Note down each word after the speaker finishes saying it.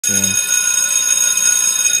one.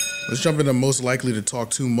 Let's jump into most likely to talk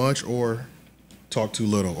too much or talk too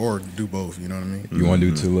little, or do both. You know what I mean? You want to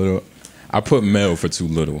do too little? I put Mel for too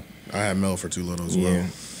little. I had Mel for too little as well.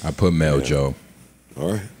 I put Mel Joe.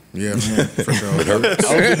 All right. Yeah, man, for sure. It hurts.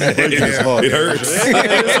 It hurts.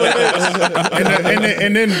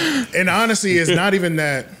 And honestly, it's not even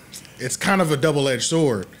that. It's kind of a double-edged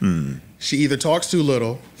sword. She either talks too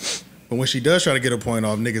little, but when she does try to get a point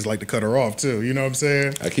off, niggas like to cut her off too. You know what I'm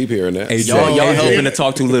saying? I keep hearing that. Hey, y'all helping to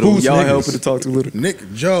talk too little. Who's Y'all niggas? helping to talk too little. Nick,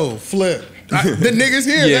 Joe, Flip. The niggas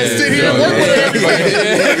here Yeah, that sit here and Joe, work with everybody.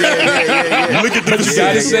 Look at the You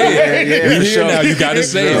gotta say it. We here now. You gotta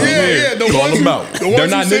say it. Yeah. The Call ones them who- out. the ones They're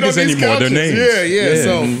who not sit on niggas these anymore. They're couches.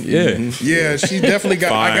 names. So she definitely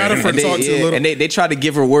got. I got her for And they, talk too little. and they try to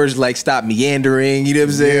give her words like "stop meandering." You know what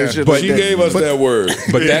I'm saying? Yeah. Shit But like She that. gave us that word.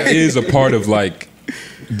 But that is a part of like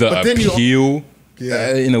the But then you- appeal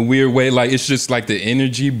Yeah. in a weird way. Like it's just like the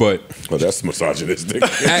energy, but Oh, that's misogynistic. no.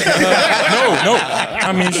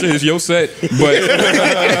 I mean, shit, it's your set.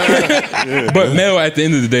 But Mel, at the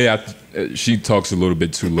end of the day, she talks a little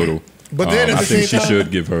bit too little. But then at I the think same she time,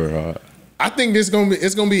 should give her. I think it's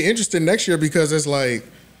gonna be interesting next year because it's like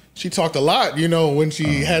she talked a lot, you know, when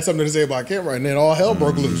she had something to say about camera, and then all hell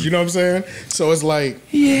broke loose. You know what I'm saying? So it's like,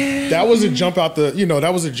 that was a jump out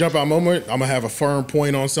moment. I'm gonna have a firm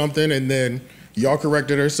point on something, and then y'all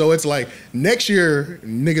corrected her. So it's like next year,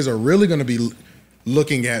 niggas are really gonna be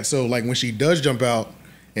looking at. So like when she does jump out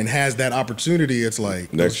and has that opportunity, it's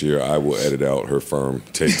like Next year, I will edit out her firm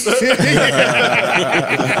takes. Oh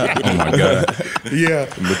my god! yeah.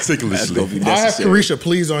 Meticulously. I have Carisha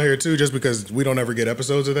Please on here too, just because we don't ever get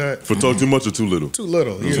episodes of that. For talk too much or too little? Too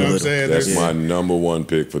little, you know what I'm saying? That's There's- my #1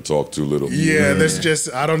 pick for Talk Too Little. Yeah, that's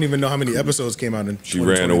just, I don't even know how many episodes came out in She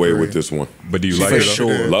ran away with this one. But do you She like for her?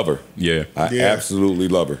 though? sure. Love her. Yeah. I absolutely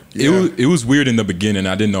love her. It was weird in the beginning.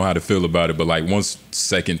 I didn't know how to feel about it, but like once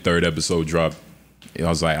second, third episode dropped, I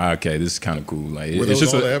was like, okay, this is kind of cool. Like Were it's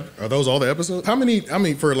those just are those all the episodes? How many? I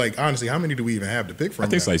mean, for like honestly, how many do we even have to pick from? I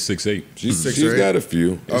think it's now? like 6, 8. She's Six or eight? got a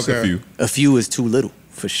few. It's Okay. a few. A few is too little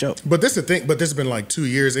for sure. But this is the thing. But this has been like 2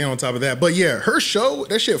 years in on top of that. But yeah, her show,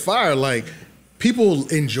 that shit fire. Like people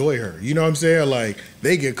enjoy her. You know what I'm saying? Like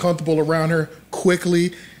they get comfortable around her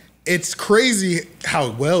quickly. It's crazy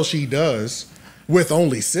how well she does with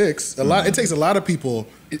only 6. It takes a lot of people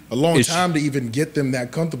a long It's- time to even get them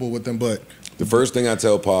that comfortable with them. But The first thing I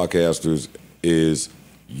tell podcasters is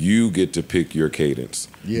you get to pick your cadence.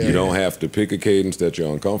 Yeah. You don't have to pick a cadence that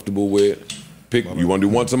you're uncomfortable with. You want to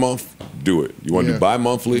do once a month? Do it. You want to Yeah. do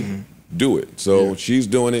bi-monthly? Do it. So she's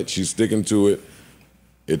doing it. She's sticking to it.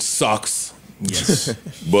 It sucks. Yes.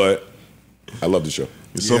 But I love the show.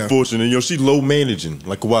 It's Yeah. unfortunate. You know, she low managing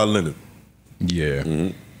like Kawhi Leonard.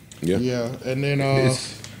 Yeah. Yeah. yeah, and then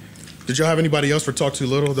did y'all have anybody else for Talk Too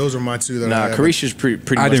Little? Those are my two that I Nah, had. Carisha's pretty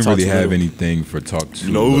I much didn't talk really too have little. anything for talk to.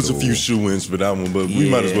 You know, it was a few shoe-ins for that one, but we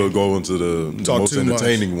might as well go into the Talk most too much.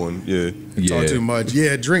 entertaining one. Yeah. Talk too much.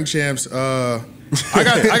 Yeah, Drink Champs. I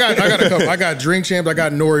got a couple. I got Drink Champs. I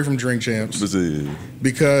got Nori from Drink Champs Let's see.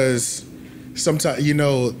 because sometimes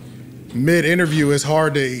mid interview it's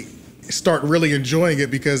hard to start really enjoying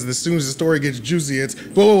it because as soon as the story gets juicy, it's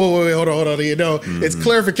whoa, wait, hold on. It's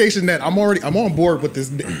clarification that I'm on board with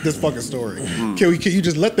this fucking story. Can you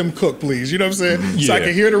just let them cook, please? You know what I'm saying? So I Yeah.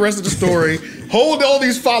 can hear the rest of the story. Hold all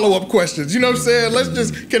these follow-up questions. You know what I'm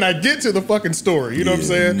saying? Can I get to the fucking story? You know what I'm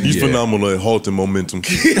saying? He's phenomenal at halting momentum.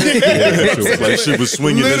 It's like shit was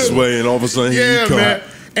swinging this Literally. way, and all of a sudden here Yeah, you come. man.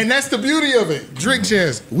 And that's the beauty of it. Drink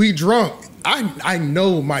Champs. We drunk. I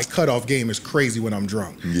know my cutoff game is crazy when I'm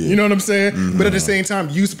drunk. You know what I'm saying? But at the same time,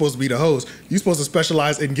 you supposed to be the host. You supposed to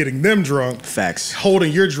specialize in getting them drunk. Facts.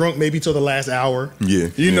 Holding your drunk maybe till the last hour. Yeah.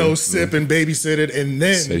 You know, sip and babysit it. And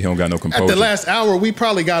then Say he don't got no at composure. the last hour, we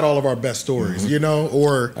probably got all of our best stories, you know?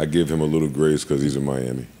 Or I give him a little grace because he's in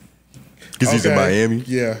Miami. Because he's in Okay. Miami.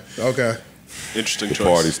 Yeah. Okay. Interesting The choice.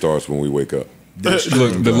 party starts when we wake up.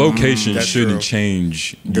 Look, the location That's shouldn't true.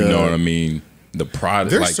 change. You know what I mean? The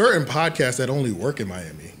product. There's like, certain podcasts that only work in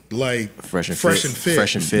Miami. Like Fresh and Fit.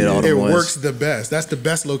 Fresh and Fit, all the It ones. works the best. That's the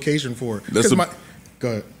best location for it. That's 'Cause a- Go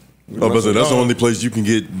ahead. Oh, but that's the only place you can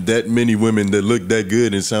get that many women that look that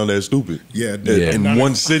good and sound that stupid. Yeah, In not-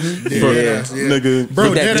 one sitting, Yeah, for, yeah. nigga. Bro,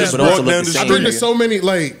 But that- dead ass, but bro. also walk look down the the I same. think street. there's so many,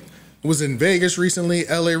 like, was in Vegas recently,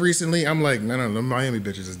 LA recently. I'm like, no, the Miami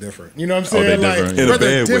bitches is different. You know what I'm saying? they're like, different. In a bro,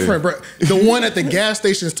 they're bad way. different, bro. The one at the gas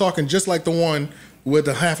station is talking just like the one with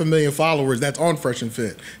the 500,000 followers that's on Fresh and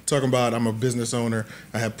Fit, talking about I'm a business owner,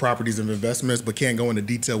 I have properties and investments, but can't go into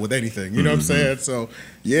detail with anything. You know what I'm saying? So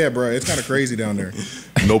yeah, bro, it's kind of crazy down there.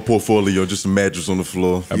 No portfolio, just a mattress on the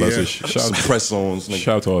floor. I'm about to Yeah. say, Some press-ons.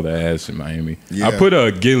 shout out to all the ass in Miami. Yeah. I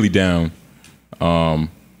put Gillie down.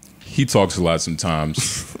 He talks a lot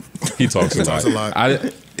sometimes. He talks a talks lot. a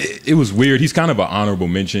lot. It was weird. He's kind of an honorable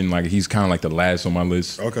mention. Like he's kind of like the last on my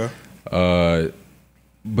list. Okay.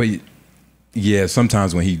 But yeah,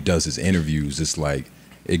 sometimes when he does his interviews, it's like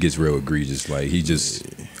it gets real egregious. Like he just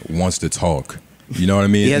wants to talk. You know what I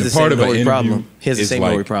mean? He has And the same Nori problem. He has the is same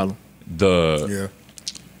like Nori problem. The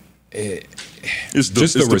It's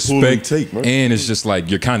just the pull and respect, take, man. and it's just like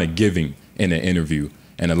you're kind of giving in an interview,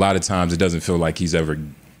 and a lot of times it doesn't feel like he's ever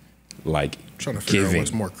like Trying to figure out giving.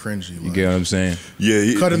 what's more cringy. You Like, get what I'm saying?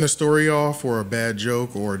 Yeah, cutting the story off for a bad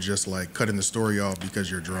joke, or just like cutting the story off because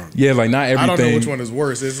you're drunk. Yeah, like not everything. I don't know which one is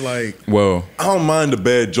worse. It's like, Well, I don't mind the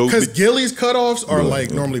bad jokes. because Gillie's cutoffs are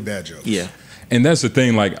like normally bad jokes. Yeah. and that's the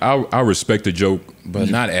thing. Like I respect the joke, but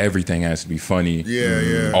not everything has to be funny. Yeah,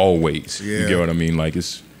 yeah. Always. Yeah. You get what I mean? Like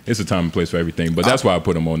it's a time and place for everything. But that's why I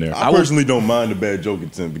put him on there. I personally don't mind the bad joke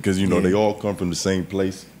attempt because you know they all come from the same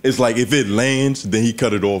place. It's like if it lands, then he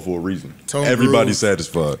cut it off for a reason. Tone Everybody's Groove.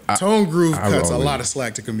 satisfied. Tone Groove I cuts a always- lot of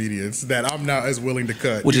slack to comedians that I'm not as willing to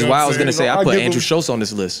cut. Which You is know why what I was I'm gonna say saying? I put give Andrew him- Schultz on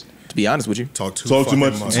this list. To be honest with you. Talk too Talk too fucking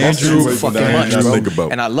much. much. Andrew Too fucking fucking much, much, bro. think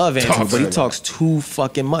about. And I love Andrew, Talk but he too talks too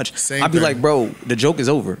fucking much. Same I'd be thing. like, bro, the joke is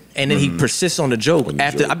over. And then he persists on the joke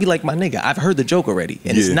after. I'd be like, my nigga, I've heard the joke already.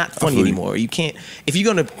 And it's Yeah, not I funny feel you. anymore. You can't, if you're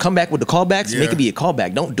gonna come back with the callbacks, make Yeah. it be a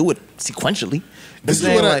callback. Don't do it sequentially. This is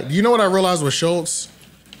I'm what saying, you know what I realized with Schultz?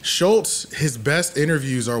 Schultz, his best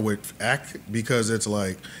interviews are with Ak because it's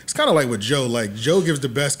kind of like with Joe. Like Joe gives the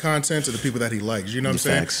best content to the people that he likes. You know what I'm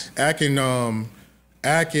saying? Facts.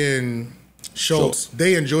 Ak and Schultz,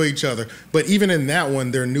 they enjoy each other. But even in that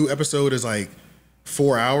one, their new episode is like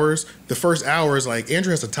 4 hours. The first hour is like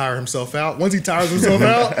Andrew has to tire himself out. Once he tires himself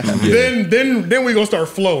out, then we gonna start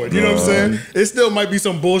flowing. You know what I'm saying? It still might be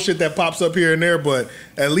some bullshit that pops up here and there, but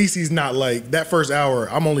at least he's not like that first hour.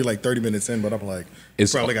 I'm only like 30 minutes in, but I'm like,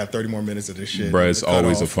 It's- probably got 30 more minutes of this shit. Bro, it's to cut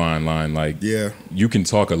always a off. fine line. Like, Yeah. you can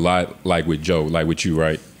talk a lot, like with Joe, like with you,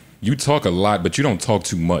 right? You talk a lot, but you don't talk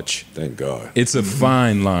too much. Thank God. It's a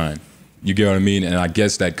fine line. You get what I mean? And I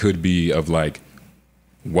guess that could be of like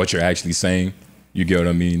what you're actually saying. You get what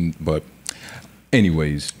I mean? But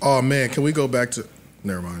anyways, Oh man, can we go back to?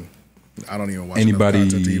 Never mind. I don't even watch Anybody- enough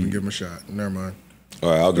content to even give him a shot. Never mind.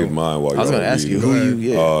 All right, I'll give mine while I was y'all gonna ask you read. who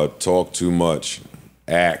you. Talk too much.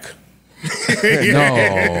 Ack.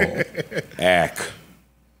 no.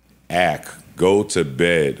 Ack. Go to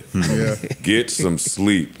bed. Yeah. Get some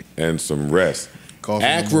sleep and some rest. Coffee in the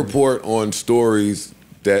Ack morning. report on stories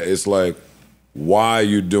that it's like, why are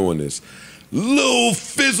you doing this? Lil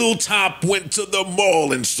Fizzletop went to the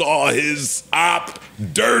mall and saw his op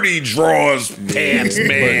dirty drawers pants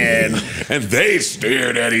man, and they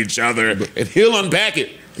stared at each other. And he'll unpack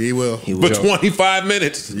it He will. for 25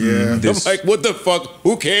 minutes. Yeah. I'm like, what the fuck?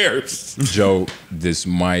 Who cares? Joe, this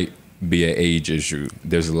might be an age issue.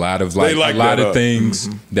 There's a lot of They like like a lot that, of things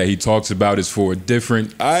that he talks about is for a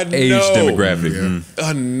different I age know. demographic.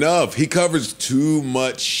 Enough. He covers too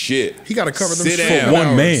much shit. He got to cover them Sit shit down. for One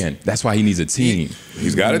hours. man. That's why he needs a team.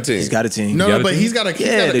 He's got a team. He's got a team. No, got no, a but team? he's got to.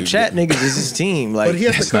 Yeah, the chat niggas is his team. Like But he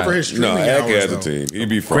has to That's cover not- his streaming No, Ack hours. has a though. team. He'd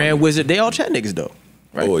be from. Grand Wizard, they all chat niggas though.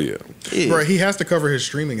 Right? Oh, yeah. Yeah. Bro, he has to cover his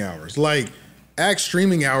streaming hours. Like, Axe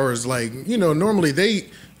streaming hours, like, you know, normally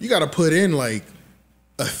you got to put in like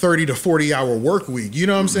a 30 to 40 hour work week. You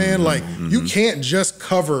know what I'm saying? Like, you can't just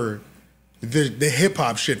cover the hip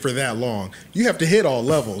hop shit for that long. You have to hit all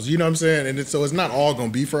levels. You know what I'm saying? And so it's not all going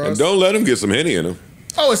to be for And us. don't let him get some Henny in him.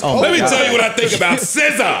 Oh, it's Let me tell you what I think about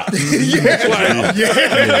SZA.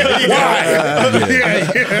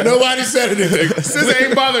 Yeah. Nobody said anything. Sis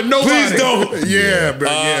ain't bothered nobody. Please don't. Yeah, bro.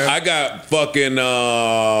 Yeah. I got fucking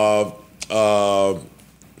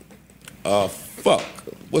fuck.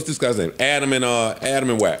 What's this guy's name? Adam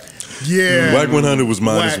and Whack. Yeah. Whack 100 was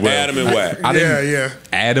mine as well. Adam and Whack. Yeah.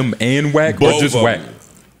 Adam and Whack, or Both just of Whack? them.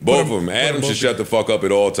 Both of them. Adam should shut the fuck up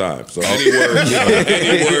at all times. So any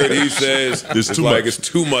word he says, it's too like much. it's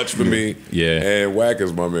too much for me. Yeah. And Whack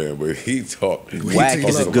is my man, but he talk. Whack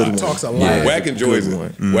is a good one. Talks a lot. Yeah. Whack enjoys it.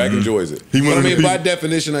 Good Mm-hmm. Whack enjoys it. He But one I of the mean, by people-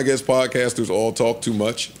 definition, I guess podcasters all talk too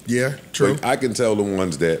much. Yeah, true. Like, I can tell the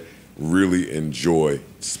ones that really enjoy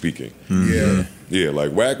speaking. Yeah. Yeah,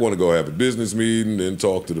 like Wack want to go have a business meeting, then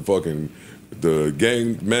talk to the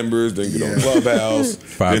gang members, then get on Clubhouse,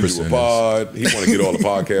 then do a pod. He want to get all the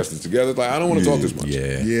podcasters together. It's like, I don't want to talk this much.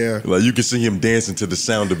 Yeah. Like you can see him dancing to the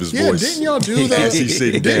sound of his voice. Didn't y'all do that? As he's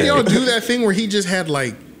sitting Didn't down. y'all do that thing where he just had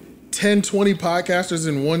like 10, 20 podcasters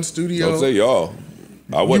in one studio? Don't say y'all.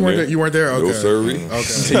 I wasn't there. You weren't there? Okay. No, sirree. Okay.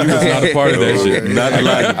 So you was not a part of that shit. Not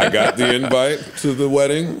like I got the invite to the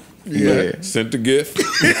wedding. Yeah. Sent the gift.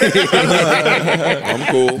 I'm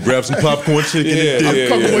cool. grab some popcorn chicken. and I'm dip.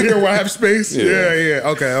 comfortable here where I have space. Yeah. Yeah.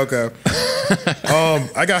 Okay.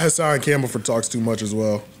 I got Hassan Campbell for Talks Too Much as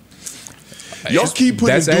well. Y'all keep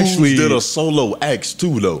putting That's dudes actually- that are solo acts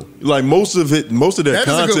too, though. Like most of their That is a good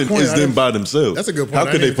content point. is them by themselves. That's a good point. How I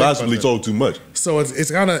could didn't they even think possibly about that. talk too much? So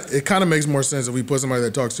it kind of makes more sense if we put somebody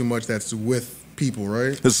that talks too much that's with people,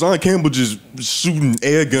 right? Hassan Campbell just shooting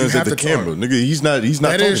air guns You at have the to talk. camera, nigga. He's not. That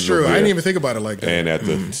talking is true. to I nobody. didn't even think about it like that. And at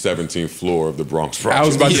the 17th floor of the Bronx I Project.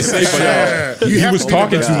 was about to say, Yeah. but You he have was to be the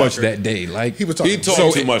talking best too much talker. that day. Like He was talking. He talked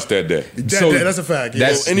So too it- much that day. That's a fact. Yeah.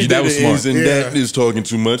 That's- Any that day was that ends smart. and Yeah. that is talking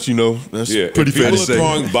too much, you know. That's Yeah, pretty if fair to people are say.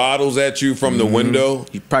 throwing bottles at you from the window,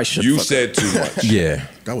 You probably should you fuck said too much. yeah.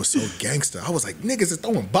 That was so gangster. I was like, niggas is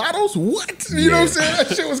throwing bottles? What? You know what I'm saying?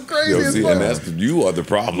 That shit was crazy Yo, as see, fuck. and you are the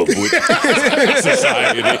problem with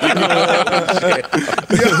society. Yo,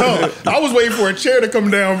 I was waiting for a chair to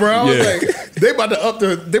come down, bro. I was Yeah. like, they about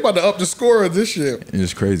to up the score of this shit.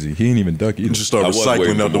 It's crazy. He didn't even duck either. Just start I was waiting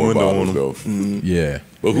recycling for out the more window on bottles, him. though. Yeah.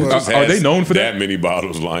 But who just Are has they known for that that? many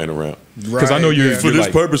bottles lying around? Because I know you're, Yeah. For you're this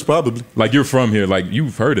like, purpose, probably. like you're from here. Like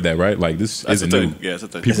you've heard of that, right? Like this That's isn't a new. thing. Yeah, it's a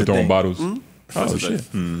thing. People That's a throwing thing. bottles. That's Oh a thing.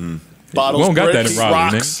 shit. Bottles, We don't got that bricks, in Raleigh,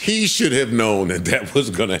 rocks. He should have known that was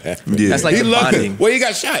going to happen. Yeah. That's like He the lucky. bonding. Well, he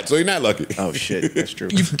got shot, so he's not lucky. Oh shit, that's true.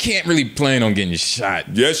 You can't really plan on getting shot.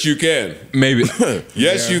 Yes, you can. Maybe.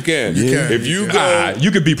 Yes, you can. can. If you go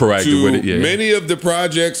You could be proactive to with it. Yeah. many of the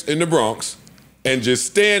projects in the Bronx and just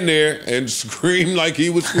stand there and scream like he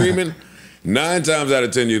was screaming, 9 times out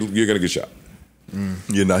of 10, you're going to get shot.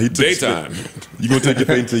 Yeah, nah, he took Daytime. You gonna take your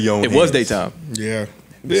fate into your own It was hands. daytime. Yeah.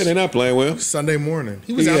 Yeah, they're not playing well. Sunday morning.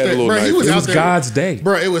 He He was out had a there. little Bro, he knife. was It out was there. God's day.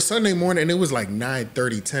 Bro, it was Sunday morning and it was like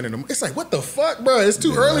 9:30, 10 in the morning. It's like, what the fuck, bro? It's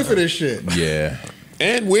too early for this shit. Yeah.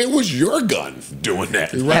 And where was your gun doing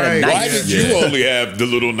that? Right. Had a Why knife. did you only have the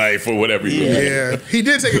little knife or whatever you had? Yeah. He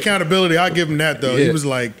did take accountability. I'll give him that, though. He Yeah. was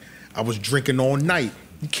like, I was drinking all night.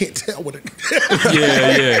 You can't tell what it.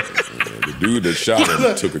 Yeah. The dude that shot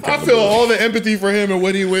him took I accountability. feel all the empathy for him and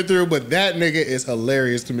what he went through, but that nigga is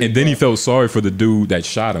hilarious to me. And then he bro. felt sorry for the dude that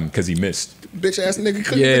shot him because he missed. Bitch ass nigga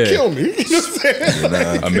couldn't Yeah. even kill me. You know what I'm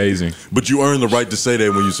saying? Amazing. But you earn the right to say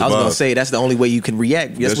that when you I survive. was gonna say that's the only way you can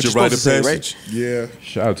react. That's what your you're rite supposed of to say, passage. right? Yeah.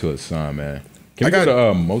 Shout out to his son, man. Can I we go got-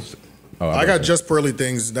 to most? Oh, I got Just Pearly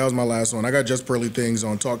Things. That was my last one. I got Just Pearly Things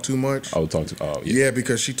on Talk Too Much. Oh, talk to. Oh, yeah. Yeah,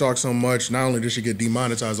 because she talks so much. Not only did she get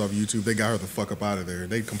demonetized off YouTube, they got her the fuck up out of there.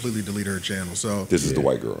 They completely deleted her channel. So This is the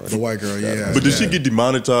white girl, right? the white girl, yeah. But did she get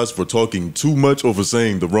demonetized for talking too much or for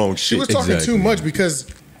saying the wrong She shit? was talking Exactly. too much because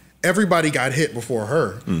everybody got hit before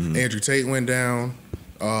her. Andrew Tate went down.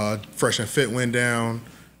 Fresh and Fit went down.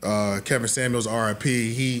 Kevin Samuels, RIP.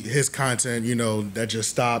 His content, that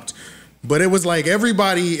just stopped. But it was like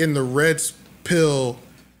everybody in the red pill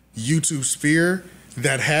YouTube sphere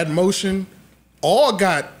that had motion all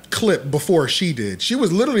got clipped before she did. She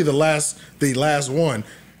was literally the last one.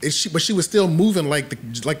 But she was still moving like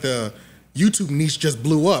the YouTube niche just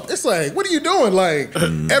blew up. It's like, what are you doing? Like,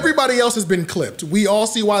 everybody else has been clipped. We all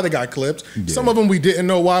see why they got clipped. Some of them we didn't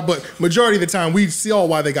know why, but majority of the time we see all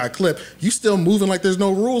why they got clipped. You still moving like there's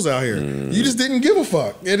no rules out here. You just didn't give a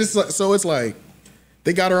fuck. So it's like,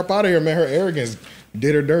 they got her up out of here, man. Her arrogance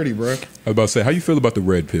did her dirty, bro. I was about to say, how you feel about the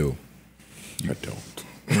red pill? I don't.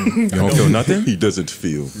 You don't feel nothing? He doesn't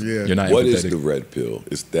feel. Yeah. You're not What is empathetic. the red pill?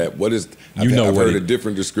 Is that what is? You know I've what heard it- a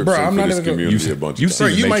different description Bro, I'm for not this even gonna- community You- a bunch you of see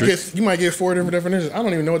times. Bro, Matrix. you might get 4 different definitions. I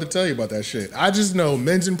don't even know what to tell you about that shit. I just know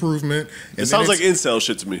men's improvement. And It sounds then like incel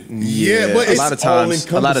shit to me. yeah, but a it's lot of times.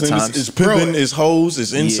 It's pimping, it's hoes,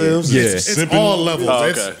 it's incels. Yeah. It's It's simping. all levels. Oh,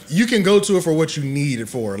 It's- okay. you can go to it for what you need it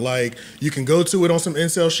for. Like, you can go to it on some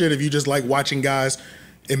incel shit if you just like watching guys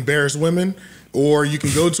embarrass women. Or you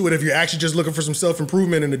can go to it if you're actually just looking for some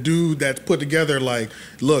self-improvement and a dude that's put together like,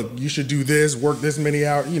 look, you should do this, work this many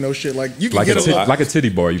hours, shit. Like, you can Like get a, a lot. like a titty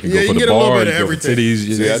bar. You can Yeah, go for you the get a little bar, bit you of go for everything. titties.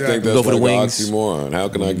 See, Yeah. I think Go that's for the like an wings. oxymoron. How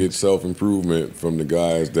can I get self-improvement from the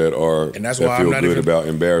guys that are And that's that why I'm feel not good even- about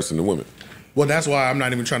embarrassing the women? Well, that's why I'm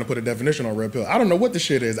not even trying to put a definition on red pill. I don't know what the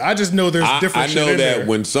shit is. I just know there's different I shit know in that there.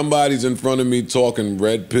 when somebody's in front of me talking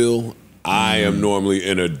red pill, I am normally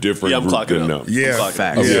in a different Yeah, I'm group clocking than up. them. Yeah. I'm clocking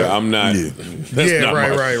Facts. up. Yeah, I'm not. Yeah. That's Yeah, not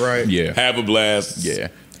right, my- right. Yeah. Have a blast. Yeah.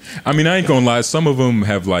 I mean, I ain't gonna lie. Some of them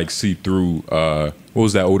have like seeped through. What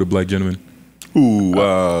was that older black gentleman? Who?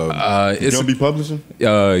 It's Gonna be publishing?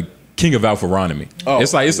 King of Alpharonomy. Oh,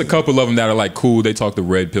 it's like it's a couple of them that are like cool. They talk the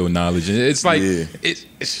red pill knowledge, and it's like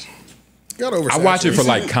it's. I watch it for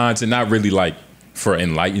like content, not really like for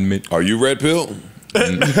enlightenment. Are you red pill?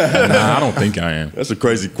 Nah, I don't think I am. That's a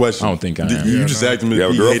crazy question. I don't think I am. You just asked him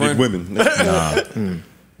if he hated women. Nah.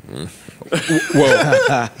 Whoa.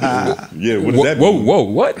 Yeah, what does that mean? Whoa,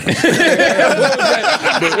 what? What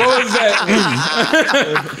was that?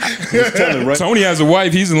 Right? Tony has a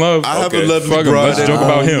wife. He's in love. I have a lovely bride. Let's joke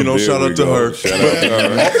about him. You know, shout out to her. Shout out to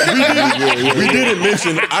her. We didn't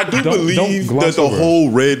mention, I do believe that the whole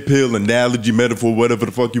red pill analogy, metaphor, whatever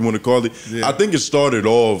the fuck you want to call it, I think it started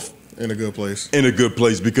off in a good place. In a good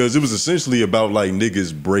place, because it was essentially about like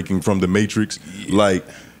niggas breaking from the matrix. Like,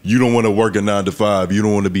 you don't want to work a 9-to-5. You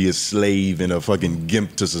don't want to be a slave and a fucking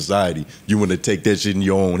gimp to society. You want to take that shit in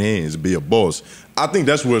your own hands, be a boss. I think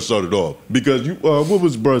that's where it started off. Because you, what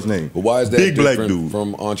was bruh's name? But why is that big black different dude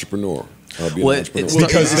from entrepreneur? Because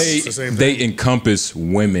they encompass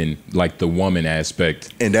women, like the woman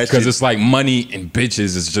aspect, and that's because it's like money and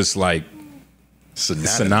bitches is just like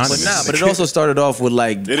synonymous. But it also started off with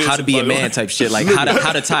like how to be a man type shit, like how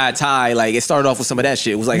to tie a tie. Like it started off with some of that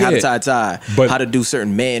shit. It was like how to tie a tie, but how to do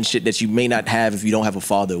certain man shit that you may not have if you don't have a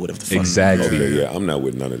father or whatever the fuck. Exactly. Okay, yeah, I'm not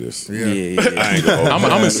with none of this. Yeah. I ain't gonna I'm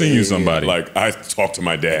gonna send you somebody. Like I talk to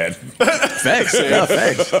my dad. Facts. Yeah,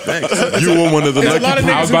 facts. You were one of the lucky.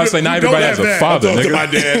 I was about to say, not everybody has a father. I talk to my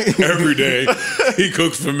dad every day. He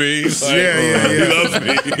cooks for me. Like, he loves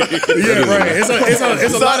me. Yeah, right.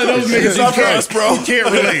 It's a lot of those niggas. Bro. You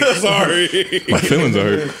can't relate. Sorry. My feelings are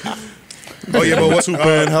hurt. Oh yeah, but what's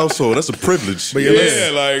two-parent household? That's a privilege. But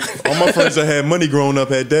like all my friends that had money growing up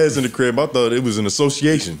had dads in the crib. I thought it was an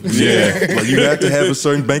association. Yeah, like you had to have a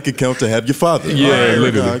certain bank account to have your father. Yeah,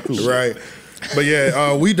 literally. Right. But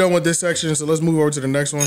yeah, we done with this section, so let's move over to the next one.